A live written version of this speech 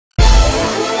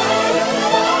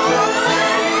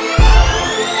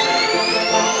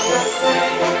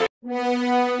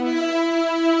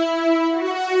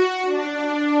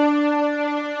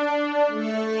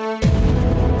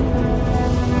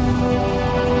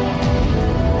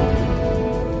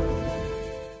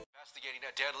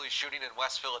shooting in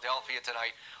West Philadelphia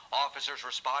tonight. Officers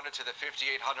responded to the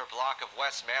 5800 block of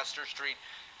West Master Street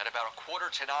at about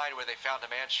 8:45 where they found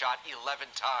a man shot 11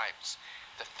 times.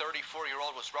 The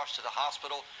 34-year-old was rushed to the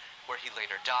hospital where he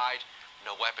later died.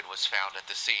 No weapon was found at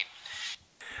the scene.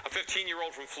 A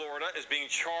 15-year-old from Florida is being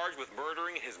charged with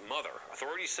murdering his mother.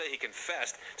 Authorities say he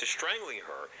confessed to strangling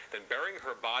her, then burying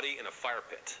her body in a fire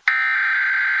pit.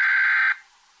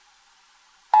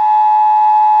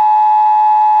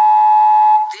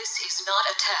 This is not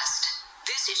a test.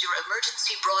 This is your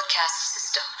emergency broadcast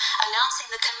system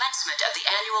announcing the commencement of the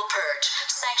annual purge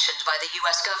sanctioned by the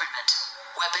U.S. government.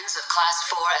 Weapons of Class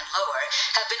 4 and lower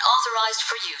have been authorized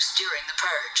for use during the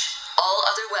purge. All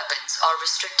other weapons are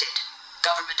restricted.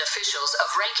 Government officials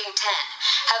of ranking 10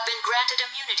 have been granted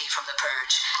immunity from the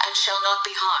purge and shall not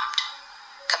be harmed.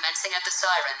 Commencing at the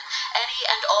siren, any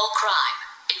and all crime,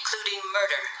 including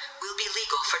murder, will be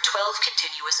legal for 12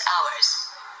 continuous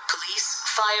hours. Police,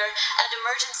 fire, and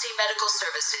emergency medical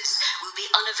services will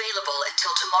be unavailable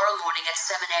until tomorrow morning at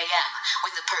 7 a.m.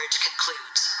 when the purge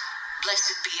concludes.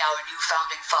 Blessed be our new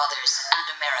founding fathers and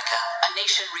America, a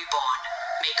nation reborn.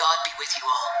 May God be with you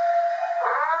all.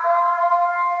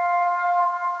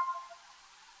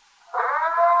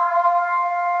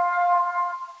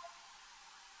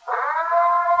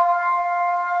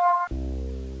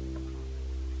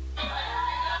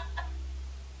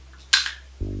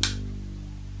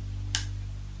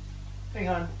 Hey,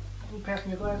 hon, can you pass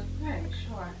me your glass? Hey,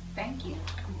 sure. Thank you.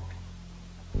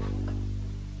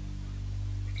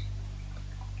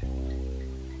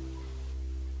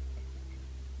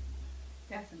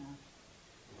 That's enough.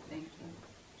 Thank you.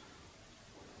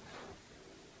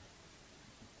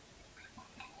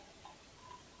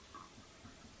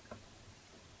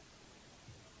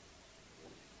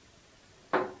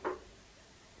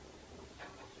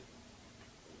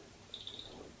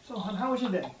 So, hon, how was your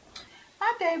day?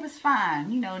 My day was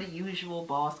fine. You know, the usual.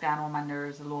 Boss got on my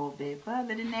nerves a little bit, but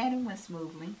other than that, it went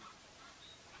smoothly.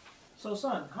 So,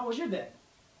 son, how was your day?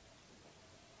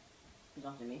 You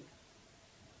talking to me?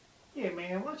 Yeah,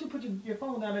 man, why don't you put your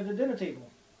phone down at the dinner table?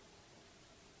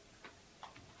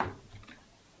 I'm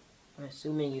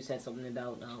assuming you said something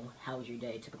about, how was your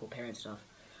day, typical parent stuff.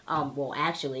 Well,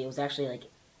 actually, it was actually, like,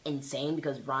 insane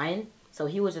because Ryan, so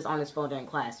he was just on his phone during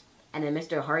class, and then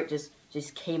Mr. Hart just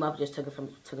came up, just took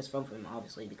his phone from him,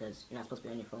 obviously, because you're not supposed to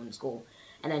be on your phone in school.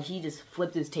 And then he just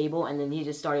flipped his table, and then he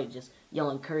just started just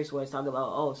yelling curse words, talking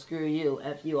about, oh, screw you,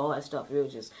 F you, all that stuff. It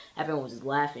was just, everyone was just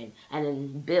laughing. And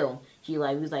then Bill, he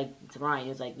was like, to Ryan, he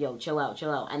was like, yo, chill out,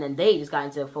 chill out. And then they just got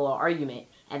into a full argument,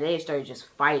 and they started just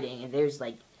fighting, and they was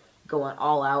like, going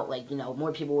all out, like, you know,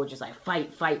 more people were just like,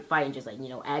 fight, fight, fight, and just like, you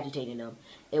know, agitating them.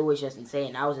 It was just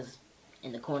insane. I was just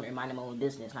in the corner minding my own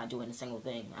business, not doing a single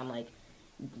thing. I'm like,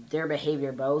 their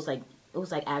behavior, bro, it was like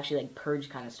actually like purge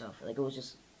kind of stuff. Like, it was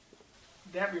just.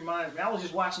 That reminds me, I was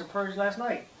just watching the purge last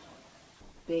night.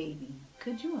 Baby,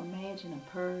 could you imagine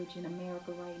a purge in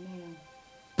America right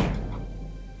now?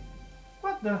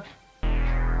 What the?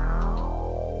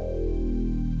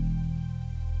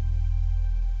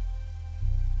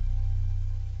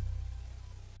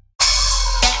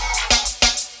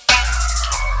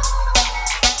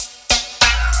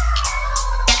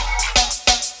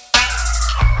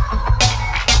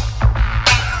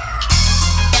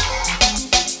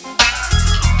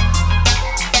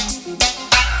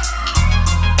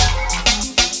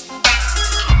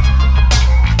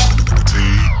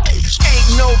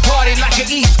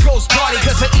 East Coast party,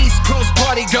 cause the East Coast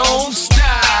party don't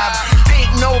stop.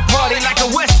 Ain't no party like a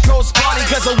West Coast party,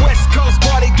 cause a West Coast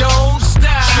party don't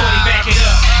stop. Shorty, back it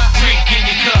up, drink in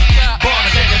your cup.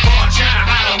 Ballers at the bar tryna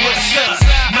holler what's up.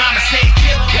 Mama say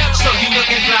killer, so you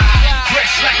looking fly.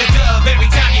 Fresh like a dove every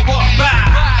time you walk by.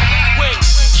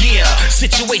 Yeah,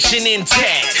 situation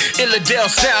intact.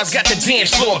 Illadelstyles got the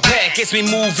dance floor packed. As we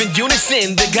move in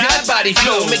unison, the God body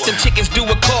flow. Make them chickens do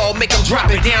a call, make them drop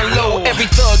it down low. Every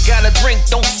thug got a drink,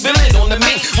 don't spill it on the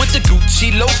mink. With the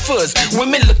Gucci loafers,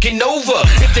 women looking over.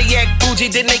 If they act bougie,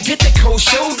 then they get the cold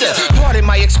shoulder. Pardon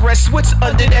my express, what's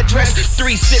under that dress?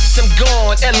 3 sips, I'm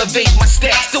gone, elevate my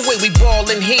stats. The way we ball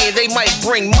in here, they might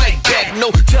bring Mike back.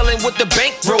 No telling what the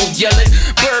bankroll yelling.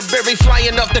 Burberry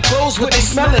flying off the clothes, what they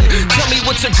smelling? Tell me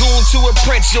what's a goon to a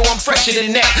prince, yo, I'm fresher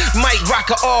than that. Might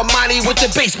rock a Almighty with the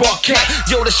baseball cap.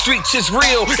 Yo, the streets is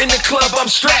real, in the club I'm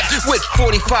strapped with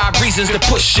 45 reasons to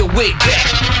push your wig back.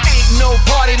 Ain't no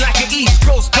party like an East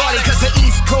Coast party, cause the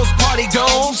East Coast party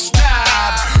don't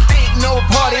stop. Ain't no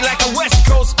party like a West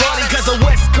Coast party, cause a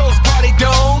West Coast party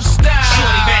don't stop.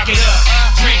 Shorty, back it up,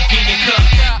 drink in your cup.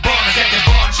 Ballers at the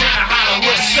bar tryna holler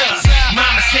what's up.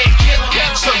 Mama say killer,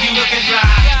 so you looking fly.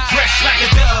 Fresh like a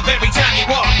dove every time you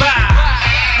walk by.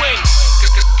 Wait,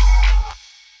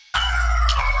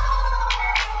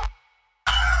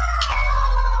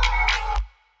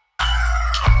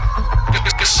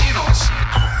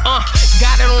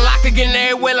 block again,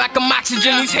 everywhere like I'm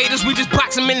oxygen. These haters, we just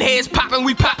box them in heads, popping,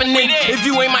 we popping in. If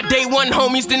you ain't my day one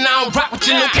homies, then I don't rock with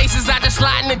you. No cases, I just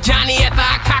slide into Johnny after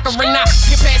I cock her and I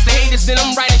get past the haters, then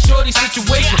I'm writing shorty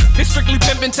situation. It's strictly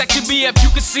pimpin', text your BF, you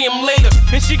can see him later.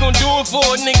 And she gon' do it for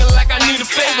a nigga like I need a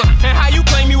favor. And how you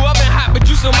claim you up and hot, but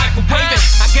you still microwaving.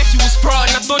 I guess you was fraud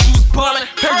and I thought you was ballin'.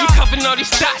 Heard you cuffin' all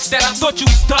these thoughts that I thought you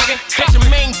was talking. That's your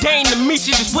main game to meet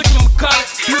you, just what you call it.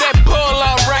 You that ball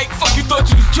alright, fuck you thought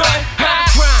you was Jordan.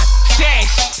 Grind,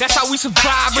 stash, that's how we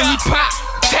survive and we pop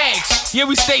tags. Yeah,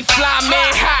 we stay fly,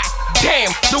 man, hot.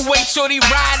 Damn, the way shorty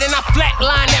ride and I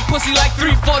flatline that pussy like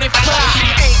 345.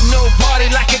 Ain't no party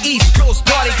like an East Coast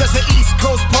party, cause the East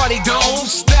Coast party don't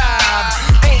stop.